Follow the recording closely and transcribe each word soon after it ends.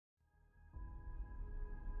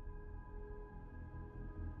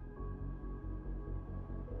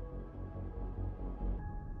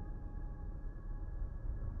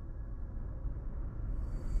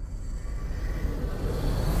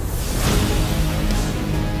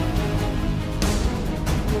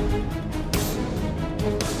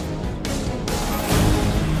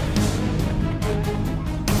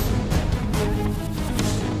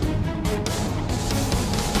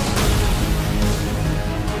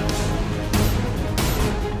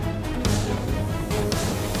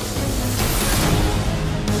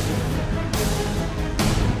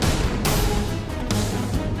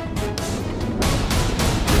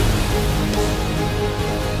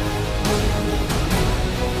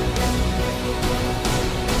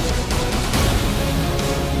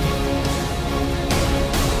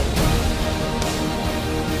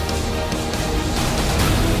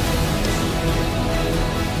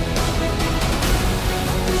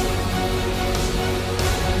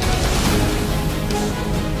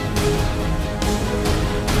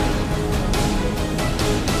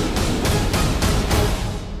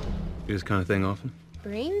kind of thing often?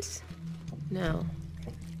 Brains? No.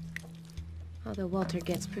 Although Walter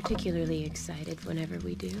gets particularly excited whenever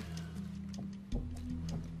we do.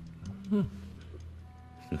 Look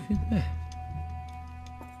at that.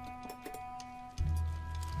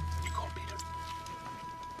 You call Peter.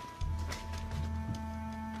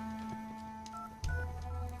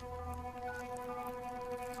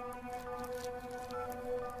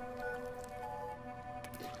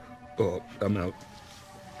 Oh, I'm out.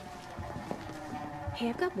 Hey,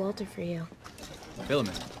 I've got Walter for you.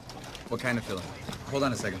 Filament. What kind of filament? Hold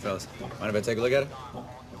on a second, fellas. Mind if I take a look at it?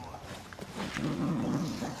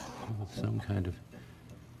 Some kind of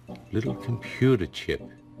little computer chip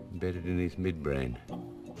embedded in his midbrain.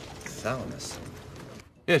 Thalamus.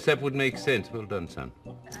 Yes, that would make sense. Well done, son.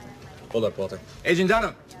 Hold up, Walter. Agent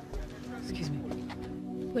Dunham! Excuse me.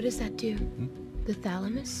 What does that do? The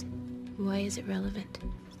thalamus? Why is it relevant?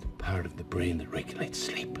 It's the part of the brain that regulates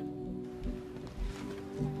sleep.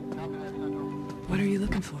 What are you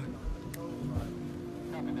looking for?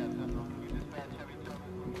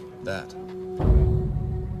 That.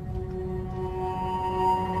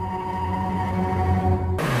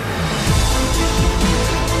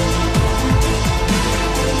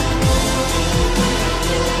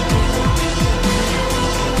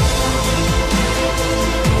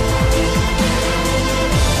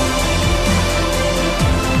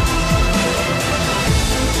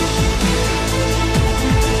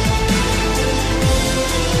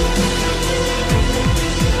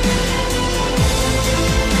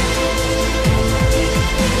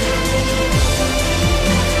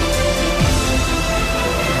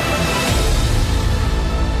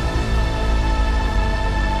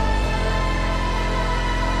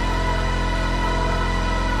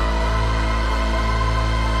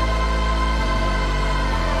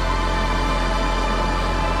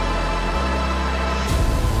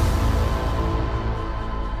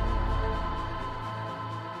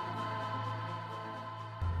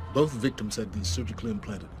 Both victims had these surgically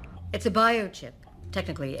implanted. It's a biochip,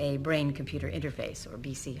 technically a brain-computer interface, or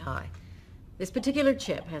BCI. This particular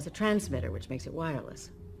chip has a transmitter which makes it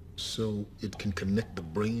wireless. So it can connect the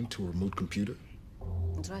brain to a remote computer?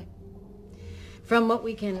 That's right. From what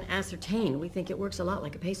we can ascertain, we think it works a lot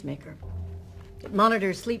like a pacemaker. It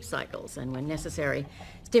monitors sleep cycles and, when necessary,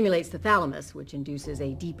 stimulates the thalamus, which induces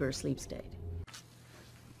a deeper sleep state.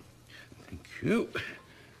 Thank you.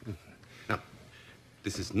 Now,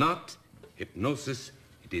 this is not hypnosis,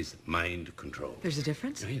 it is mind control. There's a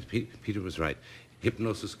difference? Yes, Peter was right.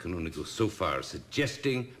 Hypnosis can only go so far,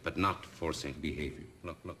 suggesting but not forcing behavior.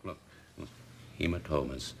 Look.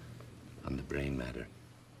 Hematomas on the brain matter,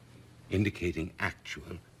 indicating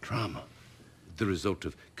actual trauma, the result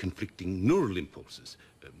of conflicting neural impulses,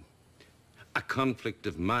 a conflict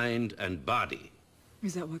of mind and body.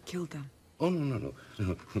 Is that what killed them? Oh, no.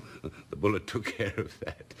 The bullet took care of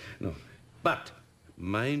that. No. But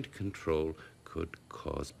mind control could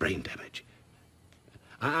cause brain damage.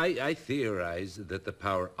 I theorize that the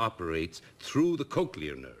power operates through the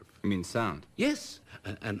cochlear nerve. You mean sound? Yes.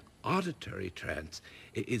 An auditory trance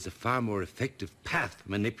is a far more effective path of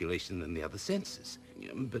manipulation than the other senses.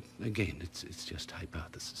 But again, it's just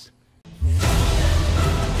hypothesis.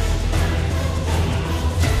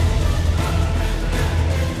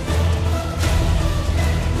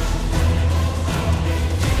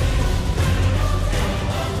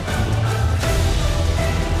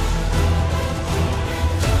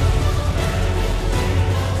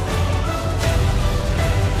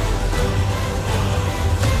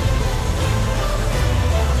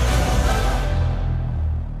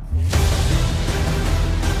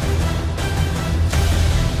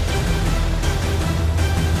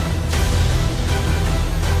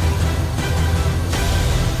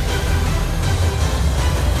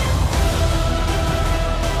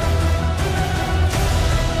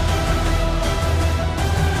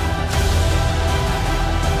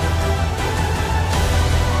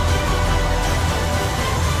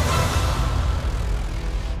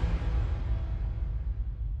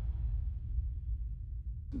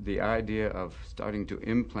 The idea of starting to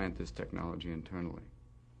implant this technology internally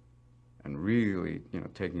and really,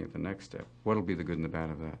 taking it the next step, what'll be the good and the bad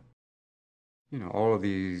of that? All of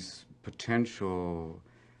these potential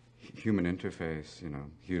human interface,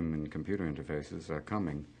 human-computer interfaces are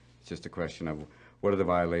coming. It's just a question of what are the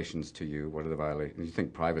violations to you? What are the violations? You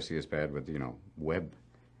think privacy is bad with, web?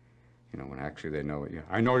 When actually they know it.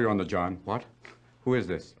 I know you're on the John. What? Who is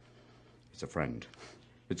this? It's a friend.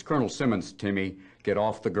 It's Colonel Simmons, Timmy. Get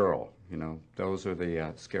off the girl. Those are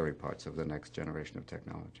the scary parts of the next generation of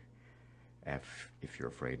technology. If you're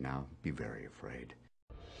afraid now, be very afraid.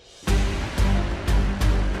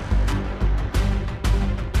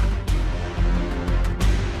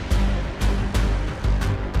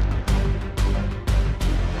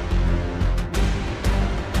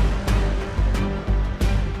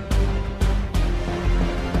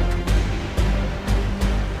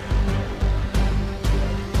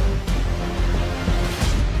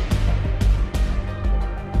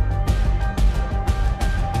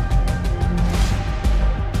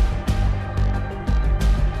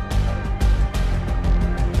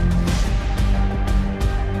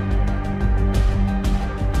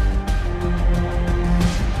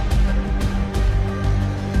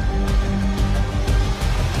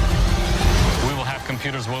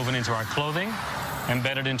 sensors woven into our clothing,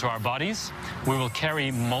 embedded into our bodies. We will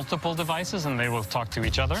carry multiple devices and they will talk to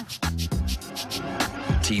each other.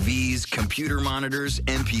 TVs, computer monitors,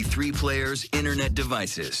 MP3 players, internet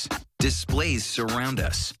devices. Displays surround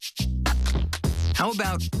us. How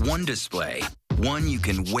about one display? One you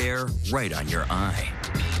can wear right on your eye.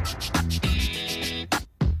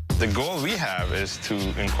 The goal we have is to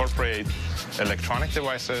incorporate electronic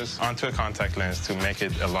devices onto a contact lens to make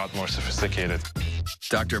it a lot more sophisticated.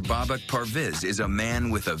 Dr. Babak Parviz is a man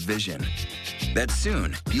with a vision that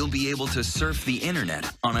soon you'll be able to surf the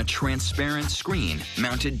internet on a transparent screen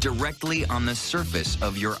mounted directly on the surface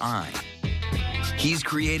of your eye. He's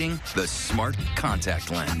creating the smart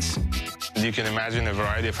contact lens. You can imagine a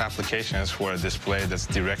variety of applications for a display that's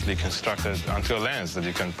directly constructed onto a lens that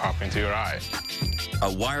you can pop into your eye. A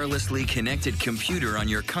wirelessly connected computer on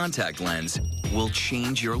your contact lens will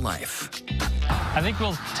change your life. I think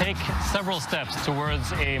we'll take several steps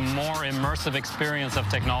towards a more immersive experience of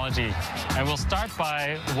technology. And we'll start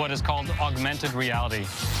by what is called augmented reality,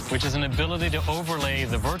 which is an ability to overlay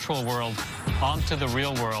the virtual world onto the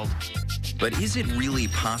real world. But is it really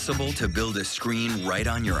possible to build a screen right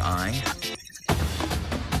on your eye?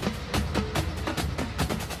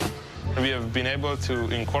 We have been able to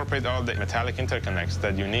incorporate all the metallic interconnects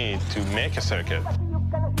that you need to make a circuit.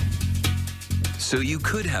 So you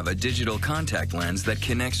could have a digital contact lens that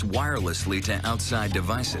connects wirelessly to outside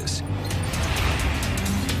devices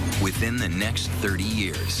within the next 30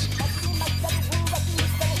 years.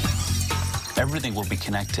 Everything will be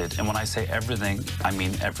connected, and when I say everything, I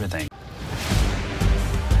mean everything.